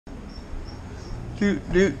What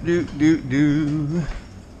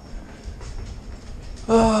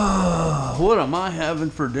am I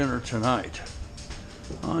having for dinner tonight?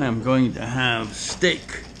 I am going to have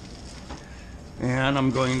steak. And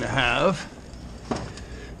I'm going to have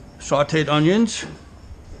sauteed onions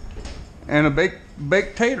and a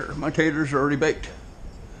baked tater. My taters are already baked.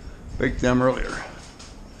 Baked them earlier.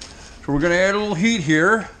 So we're going to add a little heat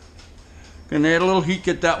here. Going to add a little heat,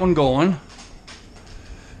 get that one going.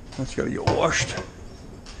 That's got to get washed.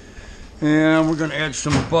 And we're going to add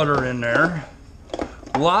some butter in there.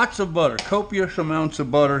 Lots of butter, copious amounts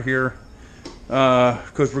of butter here,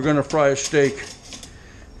 because we're going to fry a steak,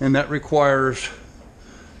 and that requires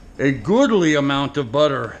a goodly amount of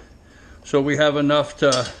butter, so we have enough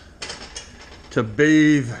to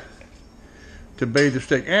bathe the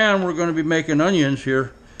steak. And we're going to be making onions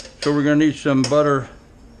here, so we're going to need some butter.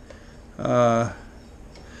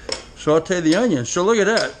 Saute the onions. So look at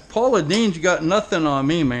that. Paula Deen's got nothing on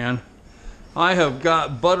me, man. I have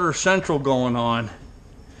got butter central going on.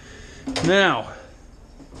 Now,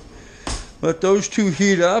 let those two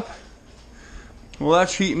heat up. Well,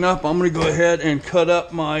 that's heating up. I'm going to go ahead and cut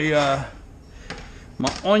up my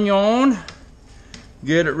my onion.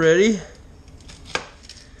 Get it ready.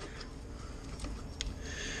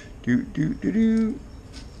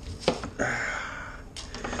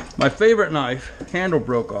 My favorite knife, handle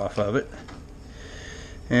broke off of it.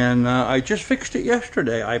 And I just fixed it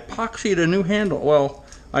yesterday. I epoxied a new handle. Well,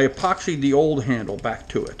 I epoxied the old handle back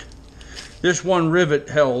to it. This one rivet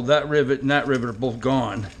held, that rivet and that rivet are both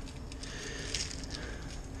gone.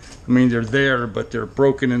 I mean, they're there, but they're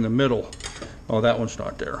broken in the middle. Oh, that one's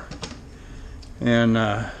not there. And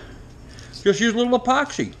just use a little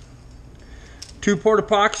epoxy. 2-port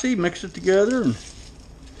epoxy, mix it together. And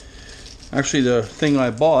actually, the thing I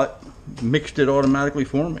bought mixed it automatically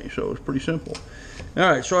for me, so it's pretty simple. All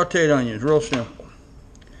right, sauteed onions, real simple.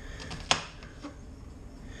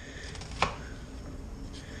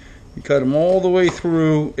 You cut them all the way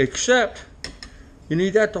through, except you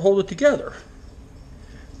need that to hold it together.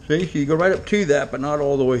 See, so you go right up to that, but not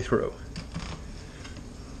all the way through.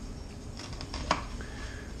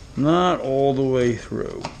 Not all the way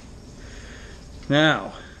through.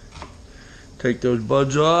 Now, take those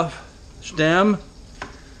buds off, stem,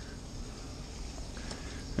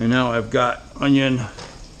 and now I've got onion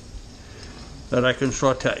that I can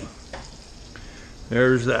saute.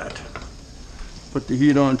 There's that. Put the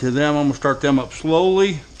heat on to them. I'm going to start them up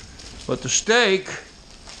slowly. But the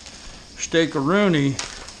steak-a-rooney,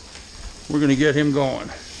 we're going to get him going.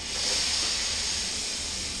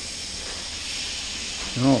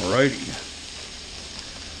 Alrighty.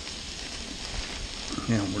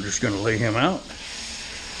 And we're just going to lay him out.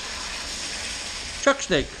 Chuck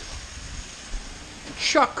steak.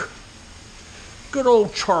 Chuck. Good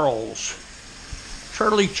old Charles.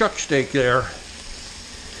 Charlie Chuck steak there.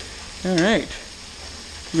 Alright.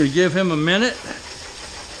 We're going to give him a minute.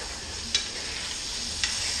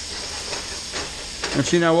 And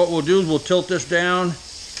see, now what we'll do is we'll tilt this down.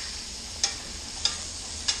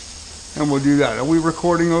 And we'll do that. Are we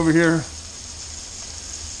recording over here?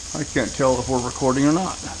 I can't tell if we're recording or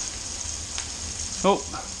not. Oh.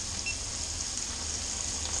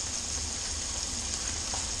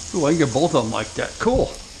 Ooh, I can get both of them like that.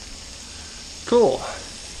 Cool. Cool.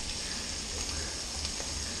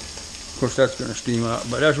 Of course, that's going to steam up,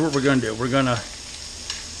 but that's what we're going to do. We're going to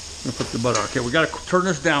put the butter on. Okay, we got to turn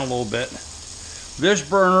this down a little bit. This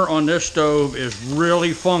burner on this stove is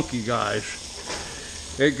really funky, guys.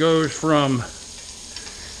 It goes from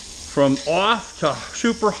off to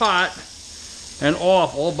super hot and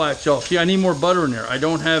off all by itself. See, I need more butter in there. I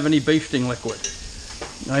don't have any basting liquid.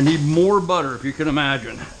 I need more butter, if you can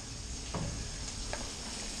imagine.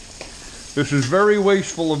 This is very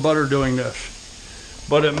wasteful of butter doing this.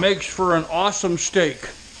 But it makes for an awesome steak.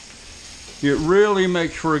 It really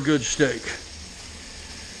makes for a good steak.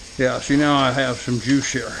 Yeah, see, now I have some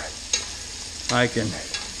juice here.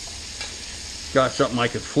 Got something I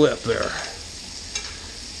could flip there.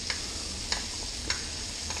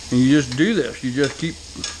 And you just do this. You just keep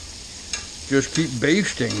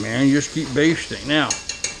basting, man. You just keep basting. Now,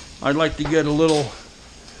 I'd like to get a little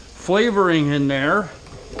flavoring in there.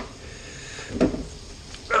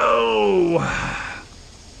 Oh!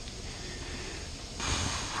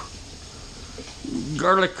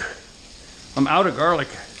 Garlic. I'm out of garlic.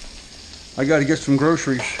 I got to get some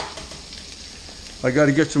groceries.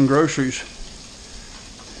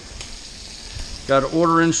 Got to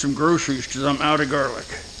order in some groceries because I'm out of garlic.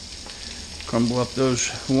 Crumble up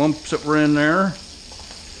those lumps that were in there.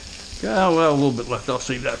 Yeah, well, a little bit left. I'll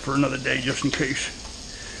save that for another day just in case.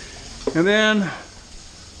 And then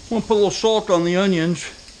I'm gonna put a little salt on the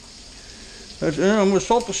onions. And I'm gonna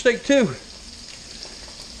salt the steak too.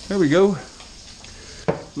 There we go.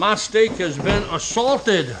 My steak has been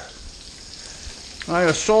assaulted. I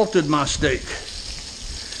assaulted my steak.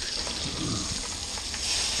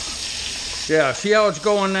 Yeah, see how it's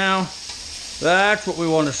going now? That's what we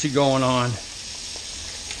want to see going on.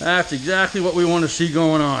 That's exactly what we want to see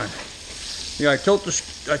going on. Yeah, I tilt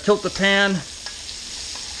the pan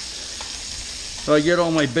so I get all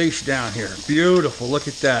my base down here. Beautiful, look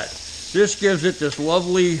at that. This gives it this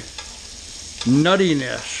lovely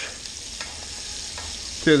nuttiness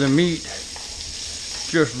to the meat.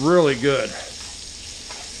 Just really good.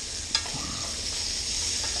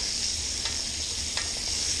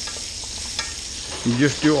 You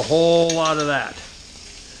just do a whole lot of that.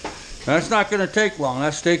 That's not going to take long.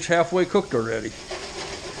 That steak's halfway cooked already.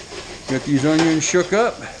 Get these onions shook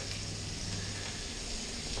up.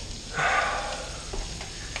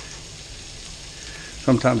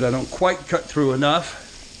 Sometimes I don't quite cut through enough.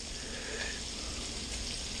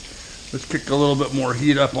 Let's kick a little bit more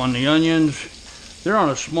heat up on the onions. They're on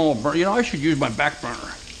a small burner. You know, I should use my back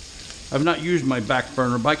burner. I've not used my back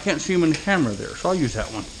burner, but I can't see them in the camera there, so I'll use that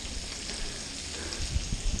one.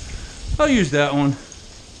 I'll use that one.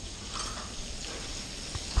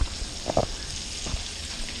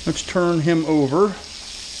 Let's turn him over.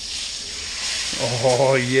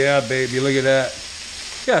 Oh yeah, baby, look at that.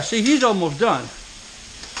 Yeah, see, he's almost done.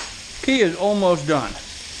 He is almost done.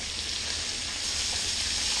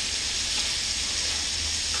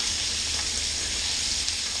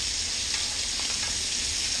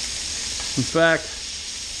 In fact,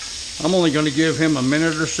 I'm only going to give him a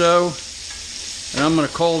minute or so. And I'm going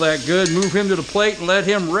to call that good. Move him to the plate and let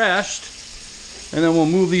him rest. And then we'll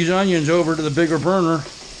move these onions over to the bigger burner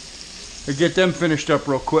and get them finished up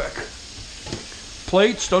real quick.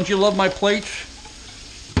 Plates, don't you love my plates?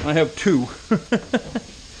 I have two.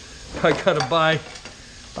 I gotta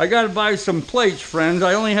buy some plates, friends.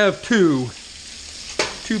 I only have two.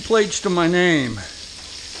 2 plates to my name.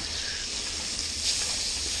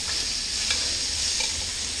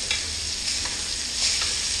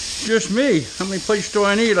 Just me. How many plates do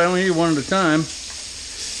I need? I only need one at a time.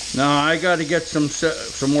 Now I got to get some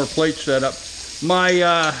more plates set up.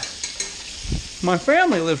 My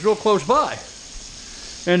family lives real close by,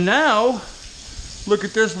 and now look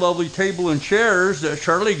at this lovely table and chairs that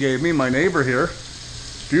Charlie gave me, my neighbor here.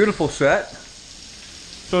 Beautiful set.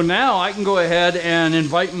 So now I can go ahead and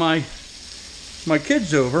invite my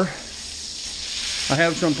kids over. I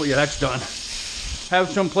have some. Yeah, that's done.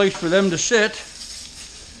 Have some place for them to sit.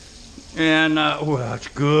 And, oh, that's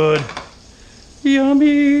good.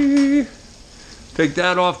 Yummy. Take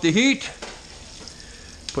that off the heat.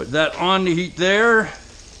 Put that on the heat there.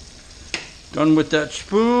 Done with that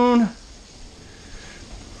spoon.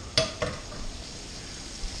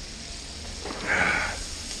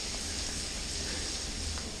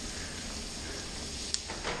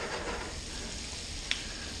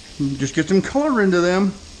 Just get some color into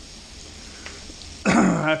them.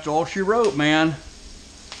 That's all she wrote, man.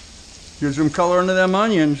 Get some color into them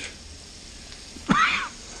onions.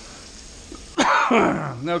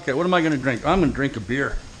 Okay, what am I gonna drink? I'm gonna drink a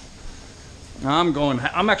beer. I'm gonna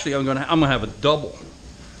have a double.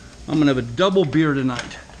 I'm gonna have a double beer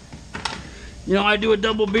tonight. You know, I do a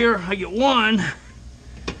double beer. I get one.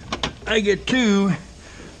 I get two. Look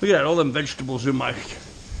at that, all them vegetables in my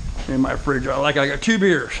fridge. I got 2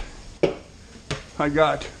 beers. I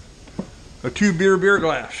got a 2 beer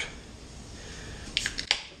glass.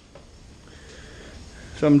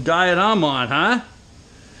 Some diet I'm on, huh?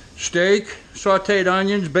 Steak, sauteed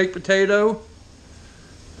onions, baked potato.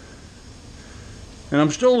 And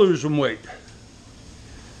I'm still losing weight.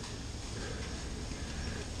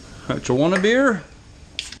 That's a one a beer.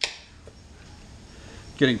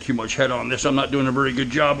 Getting too much head on this. I'm not doing a very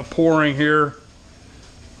good job of pouring here.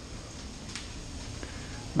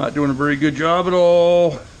 Not doing a very good job at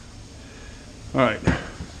all. All right.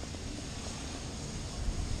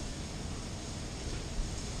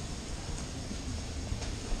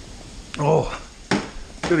 Oh,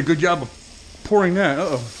 did a good job of pouring that.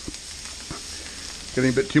 Uh-oh.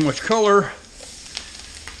 Getting a bit too much color.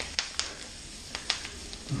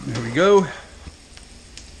 There we go.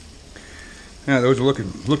 Yeah, those are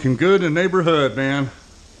looking good in the neighborhood, man.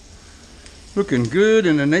 Looking good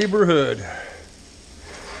in the neighborhood.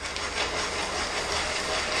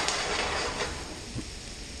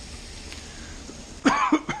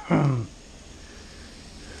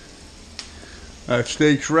 That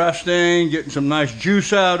steak's resting, getting some nice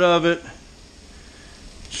juice out of it.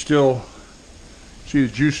 Still, see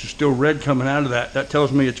the juice is still red coming out of that. That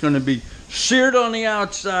tells me it's going to be Seared on the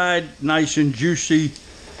outside, nice and juicy.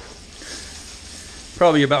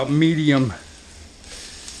 Probably about medium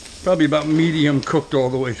cooked all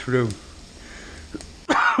the way through.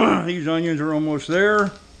 These onions are almost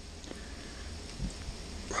there.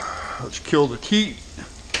 Let's kill the heat.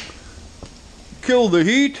 Kill the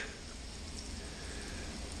heat.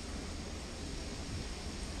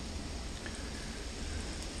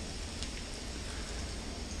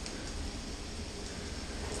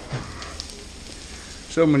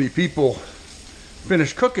 So many people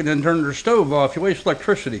finish cooking and turn their stove off. You waste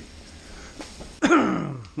electricity.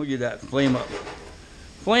 Look at that, flame up.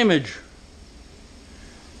 Flamage.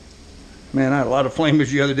 Man, I had a lot of flamage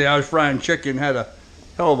the other day. I was frying chicken, had a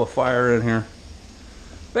hell of a fire in here.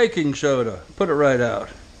 Baking soda, put it right out.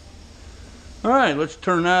 All right, let's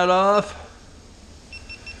turn that off.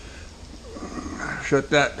 Shut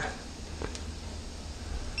that.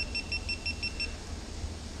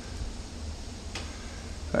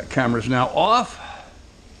 That camera's now off.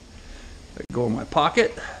 They go in my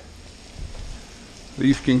pocket.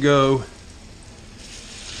 These can go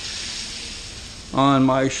on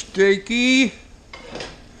my steaky.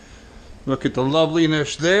 Look at the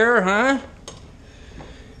loveliness there, huh?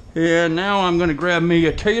 And now I'm gonna grab me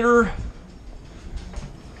a tater.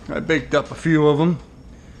 I baked up a few of them.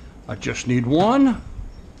 I just need one.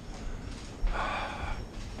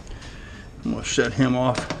 I'm gonna set him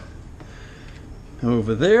off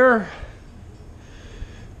over there.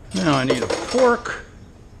 Now I need a fork.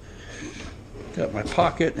 Got my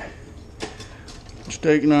pocket.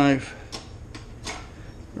 Steak knife.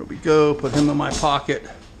 There we go. Put him in my pocket.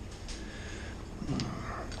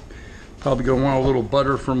 Probably gonna want a little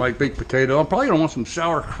butter for my baked potato. I'm probably gonna want some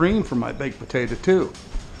sour cream for my baked potato too.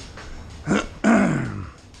 I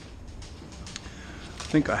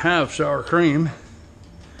think I have sour cream.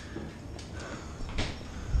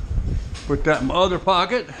 Put that in my other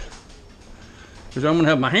pocket because I'm gonna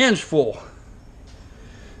have my hands full.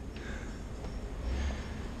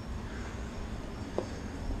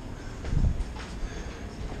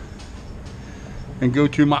 And go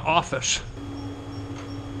to my office.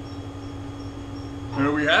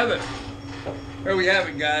 There we have it. There we have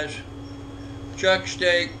it, guys. Chuck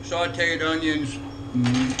steak, sauteed onions,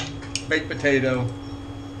 baked potato.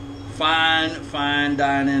 Fine, fine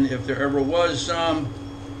dining if there ever was some.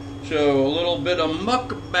 So a little bit of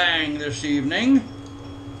mukbang this evening.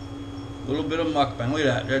 A little bit of mukbang. Look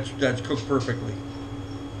at that. That's cooked perfectly.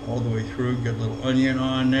 All the way through. Get a little onion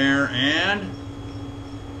on there and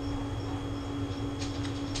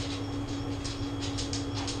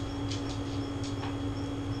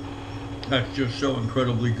that's just so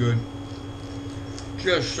incredibly good.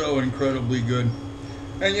 Just so incredibly good.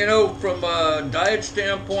 And you know, from a diet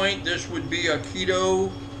standpoint, this would be a keto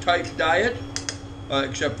type diet,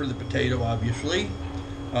 except for the potato, obviously.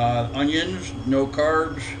 Onions, no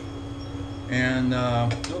carbs, and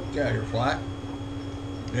look, yeah, you're flat.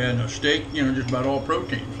 And a steak, you know, just about all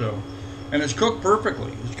protein. So, and it's cooked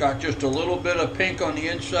perfectly. It's got just a little bit of pink on the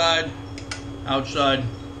inside, outside.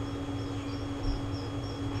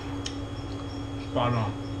 Spot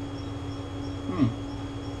on.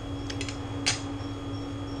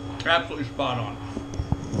 Absolutely spot on.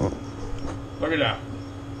 Look at that.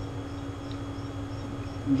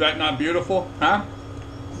 Is that not beautiful? Huh?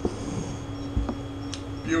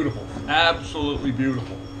 Beautiful. Absolutely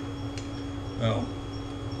beautiful. Well,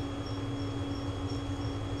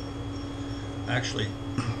 actually,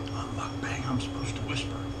 on mukbang, I'm supposed to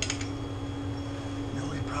whisper. The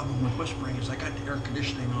only problem with whispering is I got the air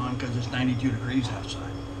conditioning on because it's 92 degrees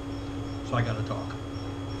outside. So I got to talk.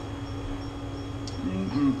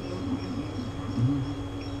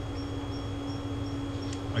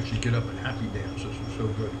 I should get up and happy dance. This is so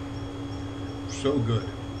good. So good.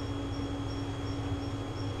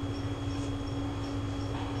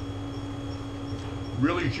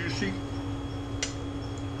 Really juicy.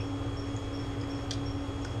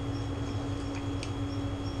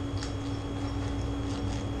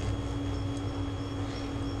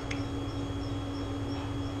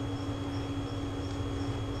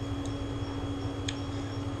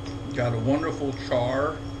 Got a wonderful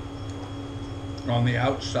char on the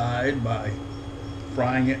outside by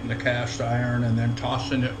frying it in the cast iron and then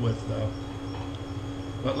tossing it with the,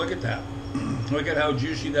 but look at that. Look at how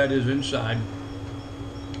juicy that is inside.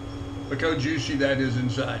 Look how juicy that is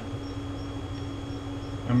inside.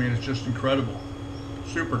 I mean, it's just incredible.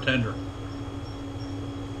 Super tender.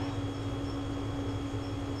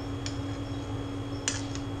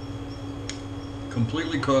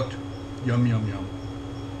 Completely cooked. Yum, yum, yum.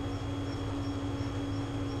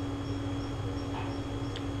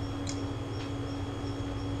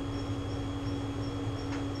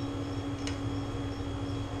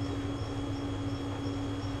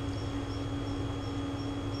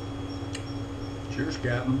 Cheers,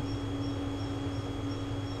 Captain.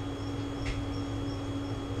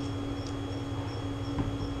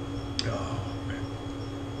 Oh, man.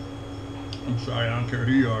 I'm sorry, I don't care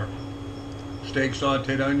who you are. Steak,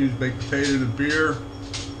 sauteed onions, baked potatoes, and beer.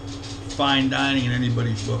 Fine dining in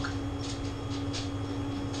anybody's book.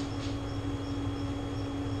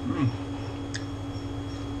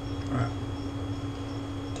 All right.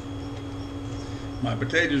 My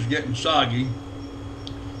potatoes getting soggy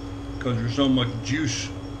because there's so much juice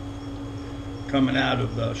coming out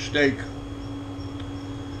of the steak.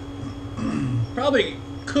 Probably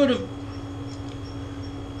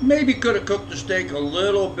maybe could have cooked the steak a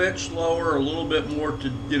little bit slower, a little bit more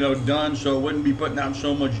done, so it wouldn't be putting out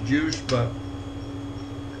so much juice, but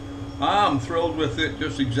I'm thrilled with it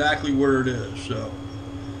just exactly where it is. So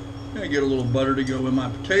I'm gonna get a little butter to go in my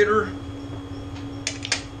potato.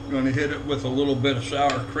 I'm gonna hit it with a little bit of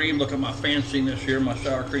sour cream. Look at my fanciness here, my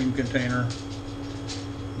sour cream container.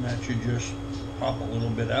 And that should just pop a little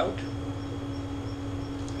bit out.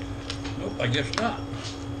 Nope, I guess not.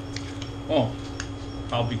 Oh,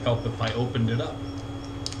 probably help if I opened it up.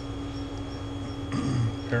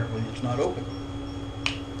 Apparently it's not open.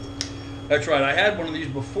 That's right, I had one of these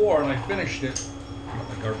before and I finished it. Got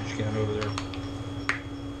my garbage can over there.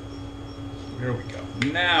 There we go.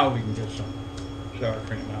 Now we can get some sour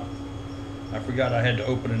cream out. I forgot I had to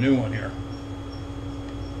open a new one here.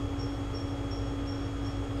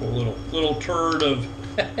 Put a little turd of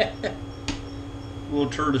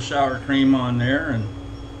little turd of sour cream on there, and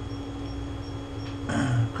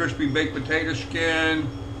crispy baked potato skin,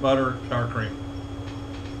 butter, sour cream.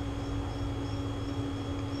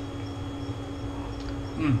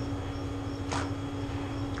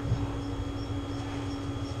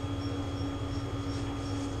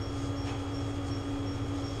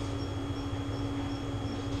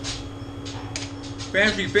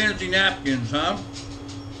 Fancy napkins, huh?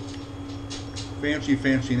 Fancy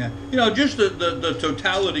napkins. You know, just the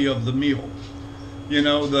totality of the meal. You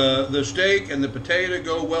know, the steak and the potato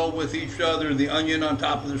go well with each other. The onion on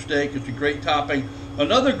top of the steak is a great topping.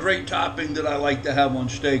 Another great topping that I like to have on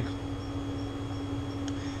steak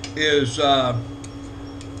is to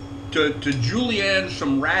julienne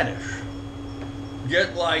some radish.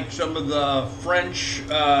 Get like some of the French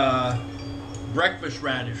breakfast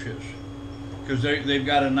radishes, because they've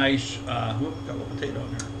got a nice, got a little potato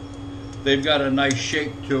in there. They've got a nice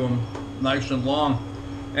shape to them, nice and long.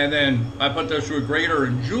 And then I put those through a grater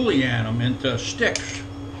and julienne them into sticks.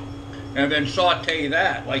 And then saute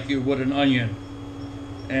that like you would an onion.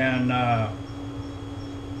 And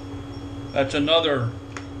that's another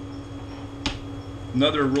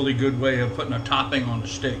really good way of putting a topping on a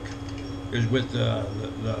steak, is with the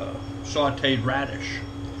sauteed radish.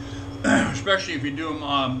 Especially if you do them,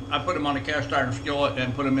 I put them on a cast iron skillet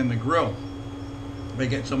and put them in the grill. They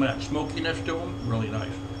get some of that smokiness to them, really nice.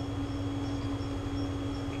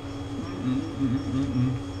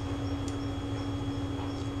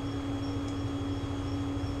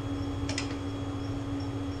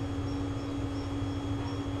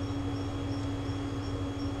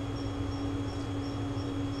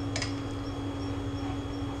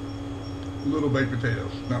 Little baked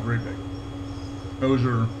potatoes, not very big. Those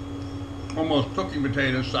are almost cooking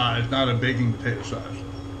potato size, not a baking potato size.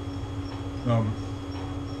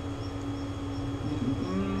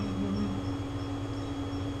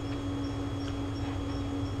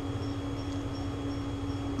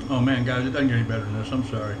 Oh man, guys, it doesn't get any better than this. I'm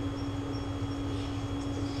sorry.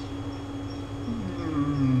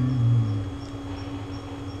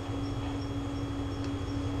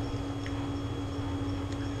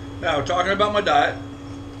 Now, talking about my diet,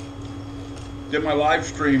 did my live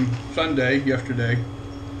stream yesterday,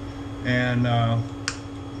 and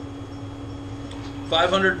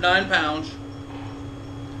 509 pounds.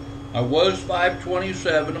 I was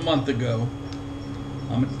 527 a month ago.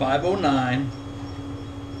 I'm at 509.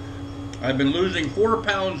 I've been losing 4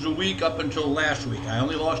 pounds a week up until last week. I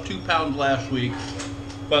only lost 2 pounds last week,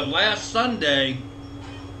 but last Sunday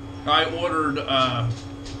I ordered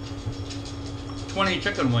 20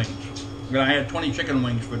 chicken wings. And I had 20 chicken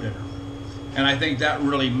wings for dinner. And I think that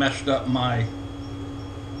really messed up my,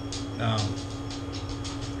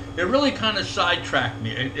 it really kind of sidetracked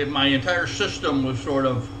me. My entire system was sort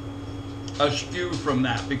of askew from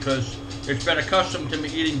that, because it's been accustomed to me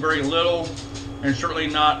eating very little, and certainly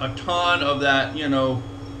not a ton of that, you know,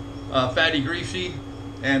 fatty, greasy,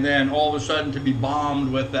 and then all of a sudden to be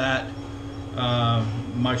bombed with that,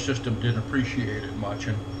 my system didn't appreciate it much,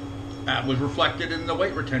 and that was reflected in the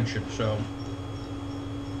weight retention. So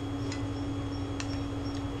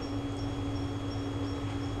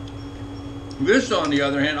This, on the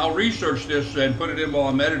other hand, I'll research this and put it in while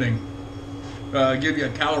I'm editing. Give you a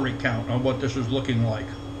calorie count on what this is looking like.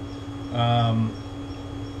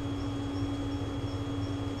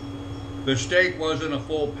 The steak wasn't a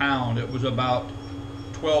full pound. It was about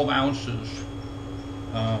 12 ounces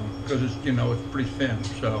because it's, you know, it's pretty thin.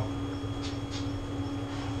 So,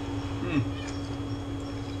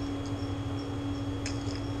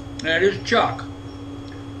 and it is chuck.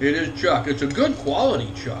 It is chuck. It's a good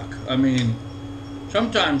quality chuck. I mean,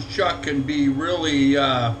 sometimes chuck can be really,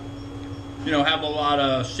 you know, have a lot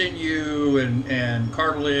of sinew and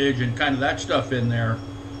cartilage and kind of that stuff in there.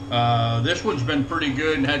 This one's been pretty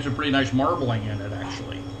good and had some pretty nice marbling in it,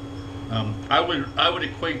 actually. I would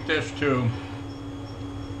equate this to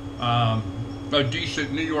a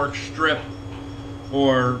decent New York strip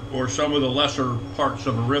or some of the lesser parts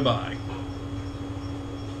of a ribeye.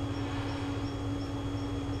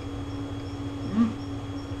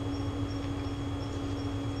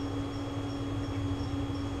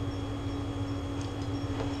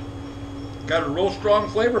 Got a real strong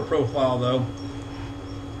flavor profile, though.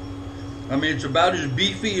 I mean, it's about as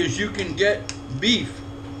beefy as you can get beef.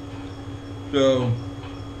 So,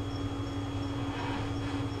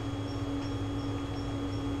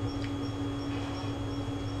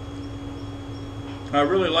 I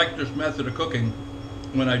really like this method of cooking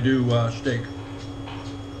when I do steak.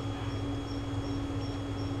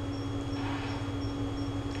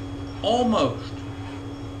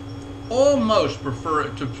 Almost prefer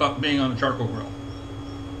it to being on the charcoal grill.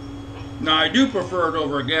 Now, I do prefer it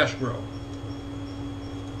over a gas grill,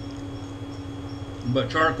 but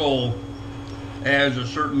charcoal adds a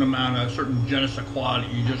certain amount of, certain je ne sais quoi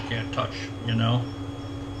that you just can't touch, you know?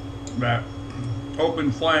 That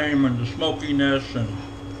open flame and the smokiness and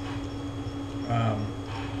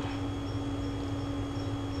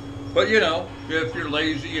but you know, if you're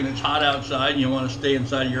lazy and it's hot outside and you want to stay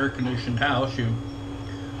inside your air-conditioned house, you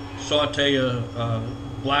saute a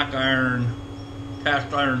black iron,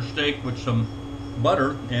 cast iron steak with some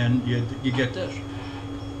butter and you get this.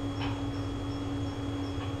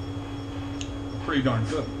 Pretty darn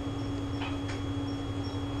good.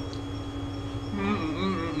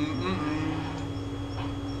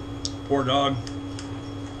 Poor dog.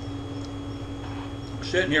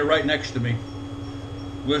 Sitting here right next to me,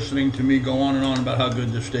 listening to me go on and on about how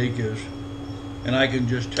good the steak is. And I can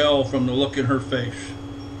just tell from the look in her face.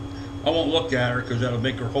 I won't look at her because that'll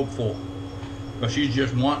make her hopeful. But she's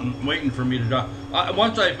just waiting for me to die.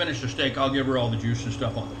 Once I finish the steak, I'll give her all the juice and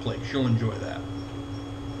stuff on the plate. She'll enjoy that.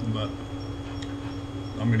 But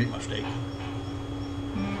I'm going to eat my steak.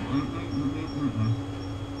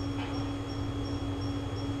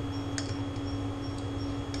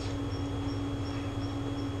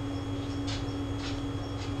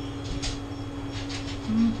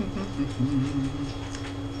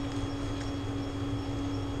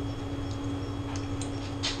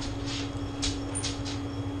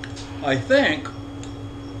 I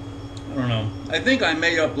don't know. I think I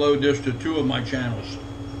may upload this to 2 of my channels.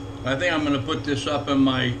 I think I'm going to put this up in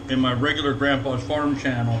my regular Grandpa's Farm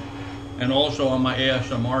channel and also on my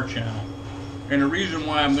ASMR channel. And the reason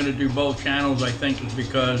why I'm going to do both channels, I think, is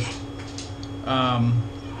because I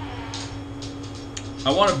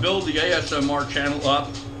want to build the ASMR channel up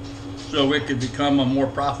so it could become a more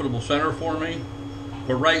profitable center for me.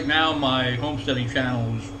 But right now, my homesteading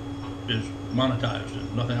channel is monetized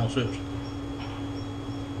and nothing else is.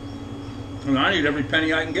 And I need every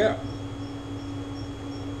penny I can get.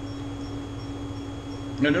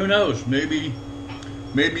 And who knows, maybe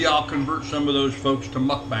I'll convert some of those folks to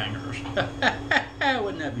mukbangers.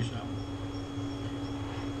 Wouldn't that be something?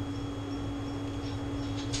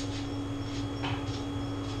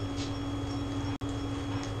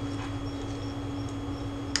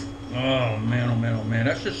 Oh man, oh man, oh man.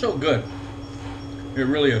 That's just so good. It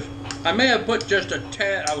really is. I may have put just a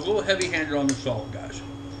tad, I was a little heavy-handed on the salt, guys.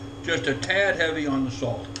 Just a tad heavy on the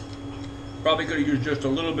salt. Probably could have used just a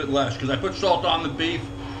little bit less because I put salt on the beef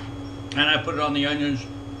and I put it on the onions.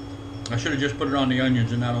 I should have just put it on the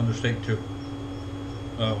onions and not on the steak too.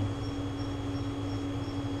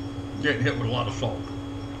 Getting hit with a lot of salt.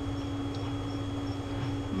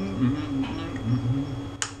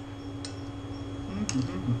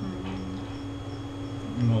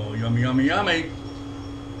 Oh, yummy, yummy, yummy.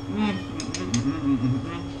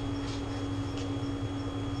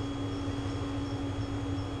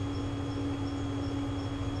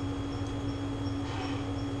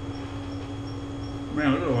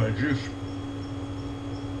 Man, look at all that juice.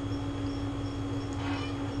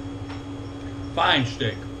 Fine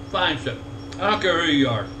steak. Fine steak. I don't care who you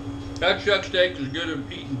are. That chuck steak is as good an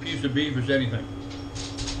eating piece of beef as anything.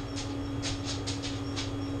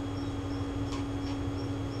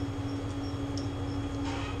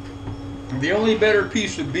 The only better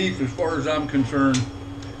piece of beef, as far as I'm concerned,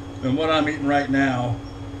 than what I'm eating right now,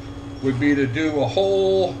 would be to do a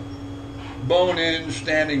whole bone-in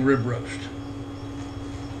standing rib roast.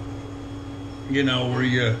 You know, where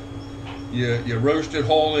you roast it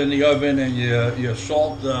whole in the oven, and you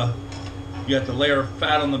salt the, you got the layer of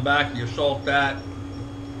fat on the back, you salt that.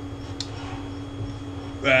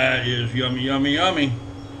 That is yummy, yummy, yummy.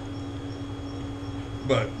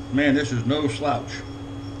 But man, this is no slouch.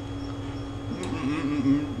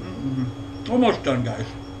 Almost done, guys.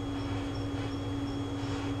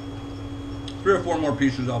 3 or 4 more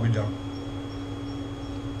pieces, I'll be done.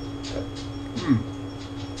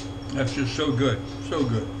 That's just so good, so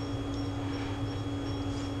good.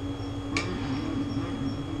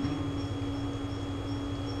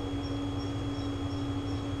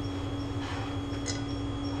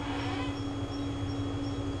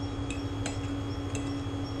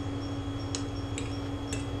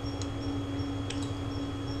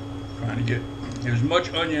 Trying to get as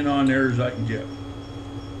much onion on there as I can get.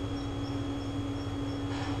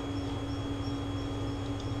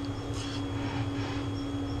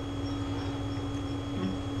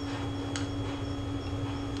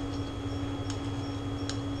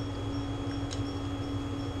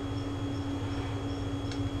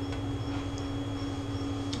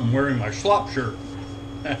 I'm wearing my slop shirt.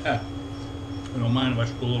 I don't mind if I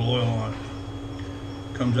put a little oil on it.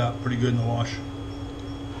 Comes out pretty good in the wash.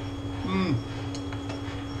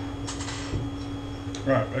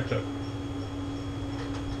 Right, that's it.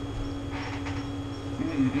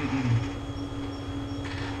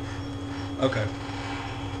 Okay.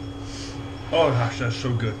 Oh gosh, that's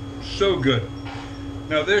so good. So good.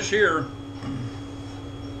 Now this here,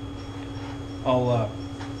 I'll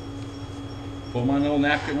put my little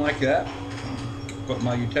napkin like that, put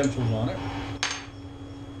my utensils on it.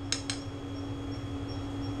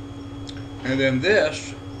 And then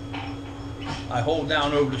this, I hold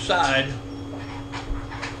down over the side.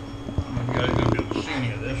 I don't know if you guys are going to be able to see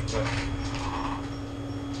any of this, but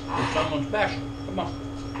it's someone special. Come on.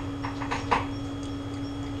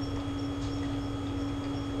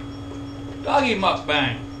 Doggy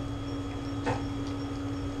mukbang.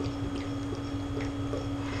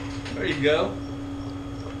 There you go.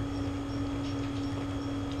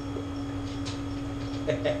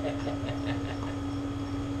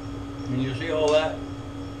 Can you see all that?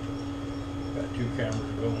 Got 2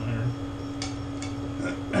 cameras going here.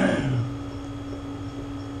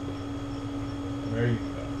 There you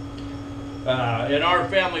go. In our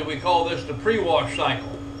family, we call this the pre-wash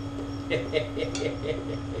cycle. The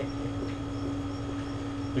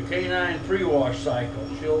canine pre-wash cycle.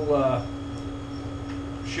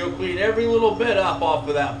 She'll clean every little bit up off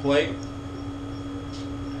of that plate.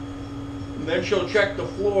 And then she'll check the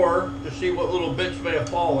floor to see what little bits may have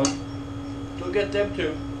fallen. She'll get them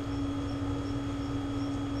too.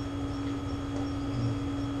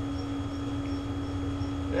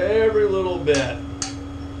 Every little bit.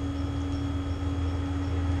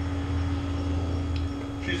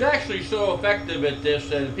 She's actually so effective at this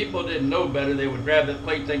that if people didn't know better, they would grab that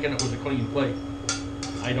plate thinking it was a clean plate.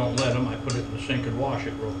 I don't let them. I put it in the sink and wash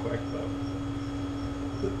it real quick. But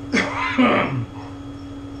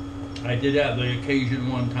I did have the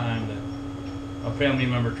occasion one time that a family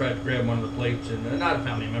member tried to grab one of the plates, and not a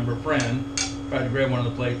family member, a friend tried to grab one of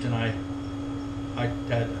the plates, and I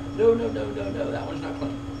had no, that one's not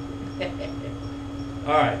clean.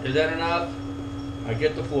 All right, is that enough? I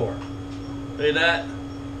get the floor. See that?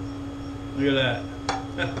 Look at that.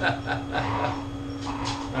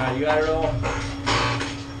 All right, you got it all?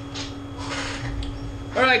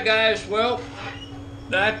 All right, guys. Well,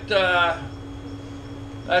 that's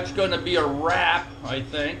going to be a wrap, I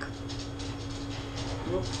think.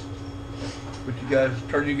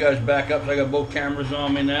 Turn you guys back up. So I got both cameras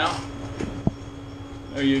on me now.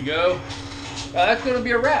 There you go. That's going to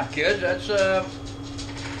be a wrap, kids. That's a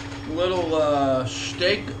little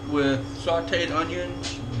steak with sauteed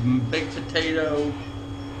onions, baked potato,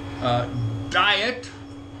 diet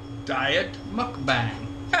mukbang.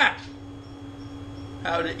 Ha!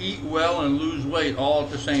 How to eat well and lose weight all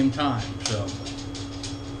at the same time. So,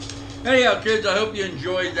 anyhow, kids, I hope you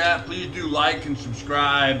enjoyed that. Please do like and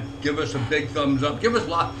subscribe. Give us a big thumbs up. Give us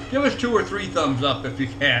 2 or 3 thumbs up if you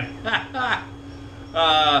can.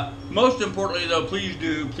 Most importantly, though, please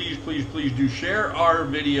do share our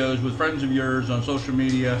videos with friends of yours on social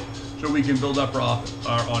media so we can build up our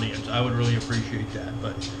audience. I would really appreciate that.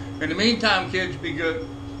 But in the meantime, kids, be good,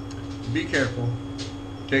 be careful,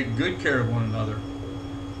 take good care of one another,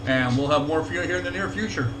 and we'll have more for you here in the near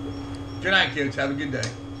future. Good night, kids. Have a good day.